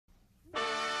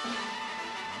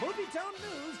Three-Tone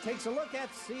News takes a look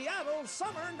at Seattle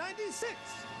Summer '96.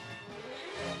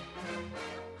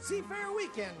 Seafair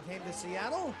weekend came to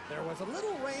Seattle. There was a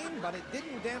little rain, but it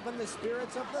didn't dampen the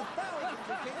spirits of the thousands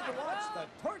who came to watch the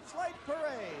Torchlight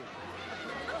Parade.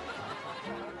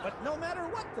 But no matter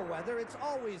what the weather, it's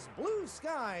always blue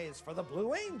skies for the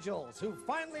Blue Angels, who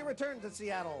finally returned to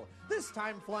Seattle, this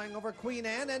time flying over Queen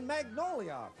Anne and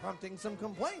Magnolia, prompting some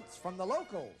complaints from the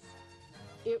locals.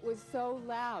 It was so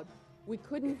loud. We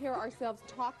couldn't hear ourselves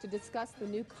talk to discuss the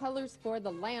new colors for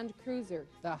the Land Cruiser.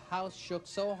 The house shook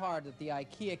so hard that the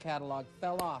Ikea catalog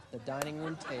fell off the dining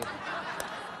room table.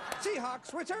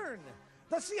 Seahawks return.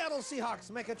 The Seattle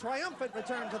Seahawks make a triumphant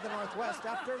return to the Northwest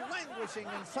after languishing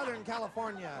in Southern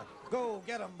California. Go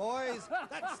get 'em, boys.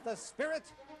 That's the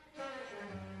spirit.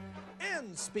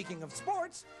 And speaking of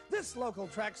sports, this local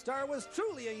track star was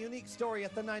truly a unique story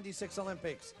at the '96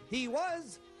 Olympics. He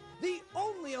was the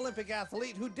only Olympic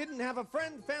athlete who didn't have a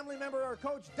friend, family member, or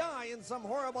coach die in some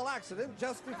horrible accident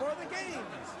just before the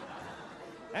games.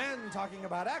 And talking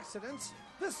about accidents,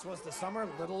 this was the summer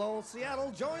little old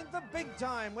Seattle joined the big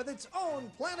time with its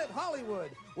own Planet Hollywood,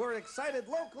 where excited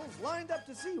locals lined up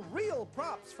to see real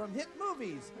props from hit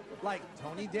movies, like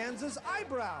Tony Danza's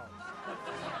eyebrow.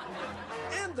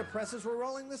 And the presses were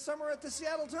rolling this summer at the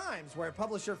Seattle Times, where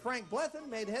publisher Frank Blethen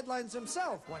made headlines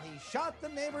himself when he shot the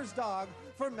neighbor's dog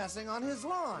for messing on his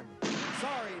lawn.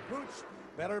 Sorry, Pooch.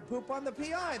 Better poop on the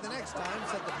PI the next time,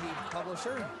 said the peeved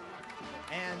publisher.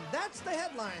 And that's the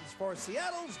headlines for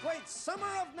Seattle's great summer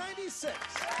of '96.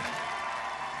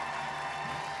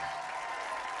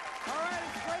 All right,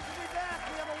 it's great to be back.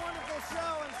 We have a wonderful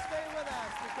show, and stay with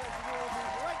us because we will